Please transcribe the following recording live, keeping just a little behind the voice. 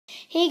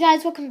Hey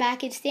guys, welcome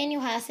back. It's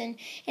Daniel Hassan,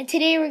 and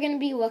today we're going to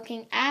be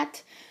looking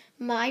at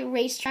my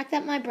racetrack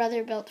that my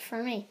brother built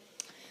for me.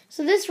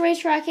 So this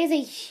racetrack is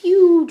a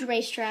huge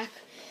racetrack.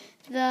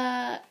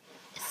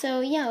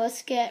 So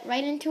let's get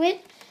right into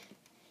it.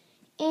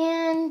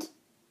 And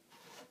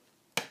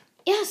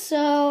yeah,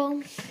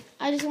 so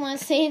I just want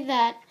to say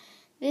that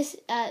this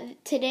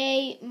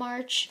today,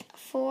 March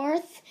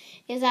 4th,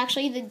 is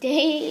actually the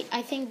day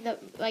I think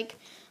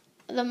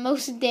the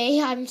most day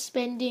I'm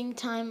spending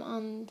time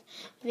on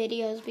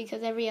videos,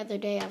 because every other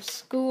day I have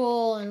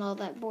school and all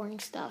that boring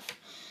stuff.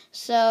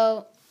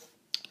 So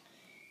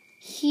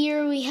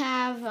here we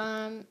have,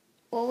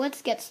 well,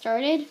 let's get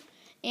started.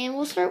 And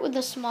we'll start with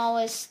the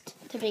smallest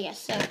to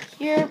biggest. So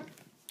here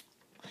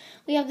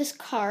we have this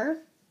car.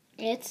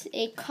 It's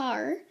a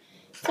car.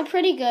 It's a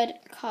pretty good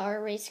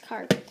car, race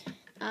car.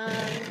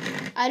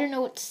 I don't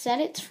know what set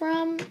it's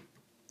from,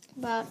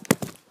 but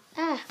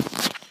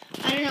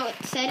I don't know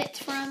what set it's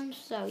from,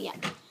 so yeah.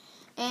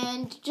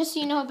 And just so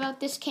you know about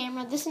this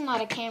camera, this is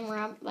not a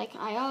camera like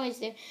I always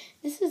do.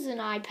 This is an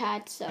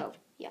iPad, so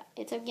yeah,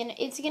 it's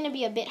gonna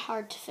be a bit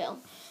hard to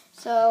film.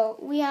 So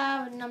we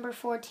have number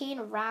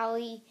 14,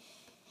 Rally,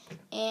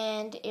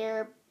 and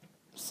Airborne.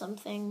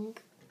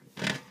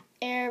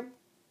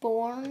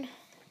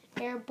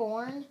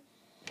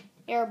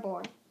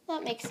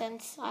 That makes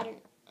sense.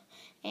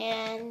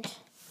 And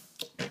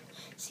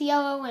it's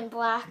yellow and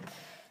black.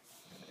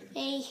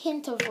 A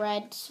hint of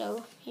red,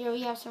 so here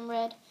we have some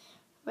red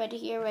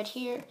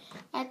here.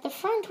 At the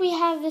front we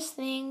have this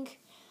thing.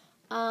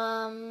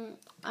 I'm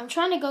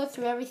trying to go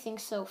through everything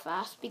so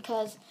fast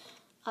because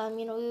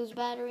lose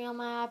battery on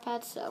my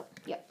iPad, so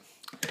yep.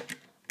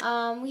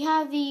 We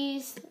have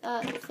these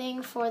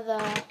thing for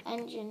the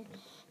engine,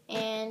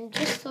 and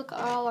just look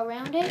all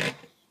around it.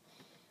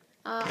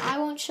 I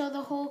won't show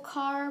the whole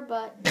car,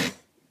 but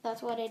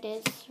that's what it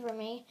is for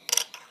me.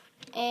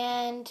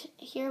 And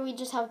here we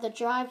just have the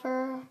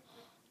driver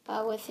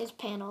with his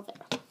panel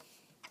there.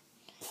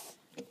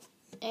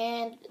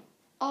 And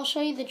I'll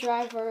show you the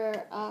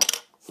driver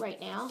right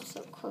now,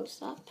 so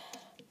close up.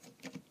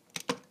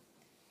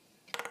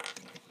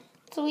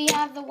 So we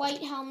have the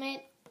white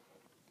helmet.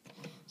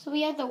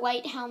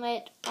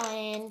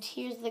 And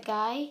here's the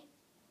guy.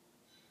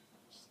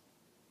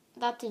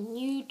 That's a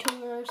new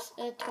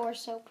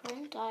torso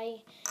print.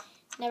 I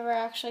never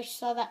actually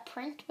saw that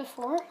print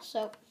before,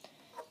 so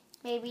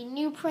maybe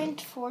new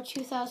print for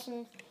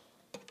 2000.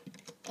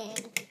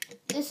 And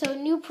this is a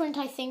new print,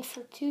 I think,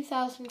 for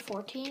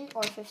 2014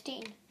 or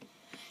 15.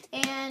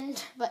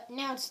 But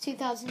now it's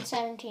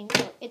 2017,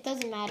 so it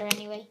doesn't matter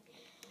anyway.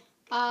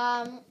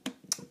 Hook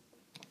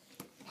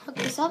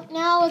this up.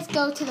 Now let's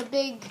go to the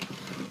big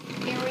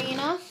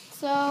arena.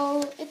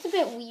 So it's a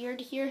bit weird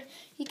here.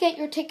 You get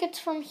your tickets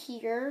from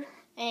here,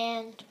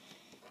 and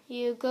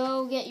you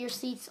go get your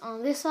seats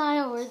on this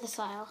aisle or this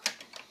aisle.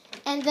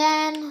 And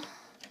then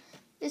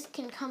this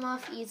can come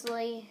off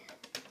easily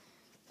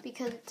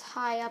because it's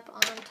high up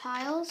on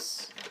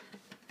tiles.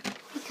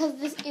 Because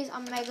this is a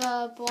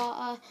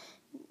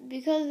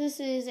because this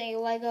is a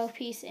Lego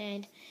piece,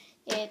 and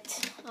it's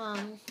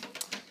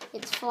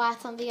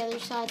flat on the other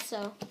side,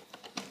 so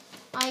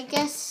I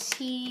guess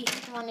he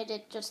wanted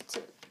it just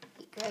to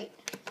be great.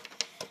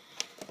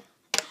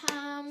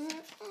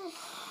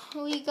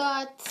 We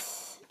got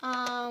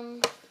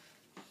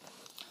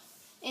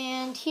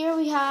and here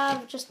we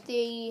have just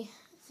the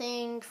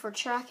thing for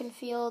track and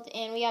field,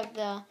 and we have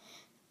the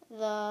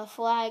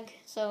flag,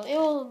 so it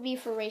will be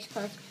for race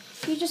cars.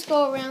 You just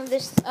go around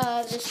this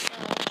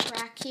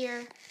track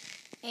here,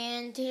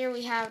 and here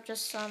we have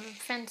just some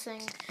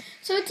fencing.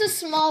 So it's a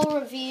small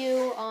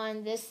review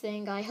on this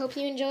thing. I hope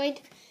you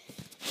enjoyed.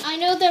 I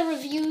know the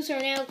reviews are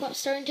now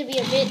starting to be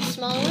a bit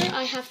smaller.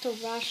 I have to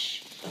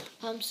rush,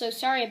 so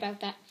sorry about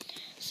that.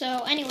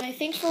 So anyway,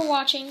 thanks for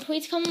watching.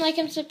 Please comment, like,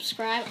 and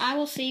subscribe. I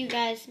will see you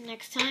guys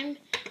next time,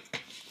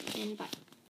 and bye.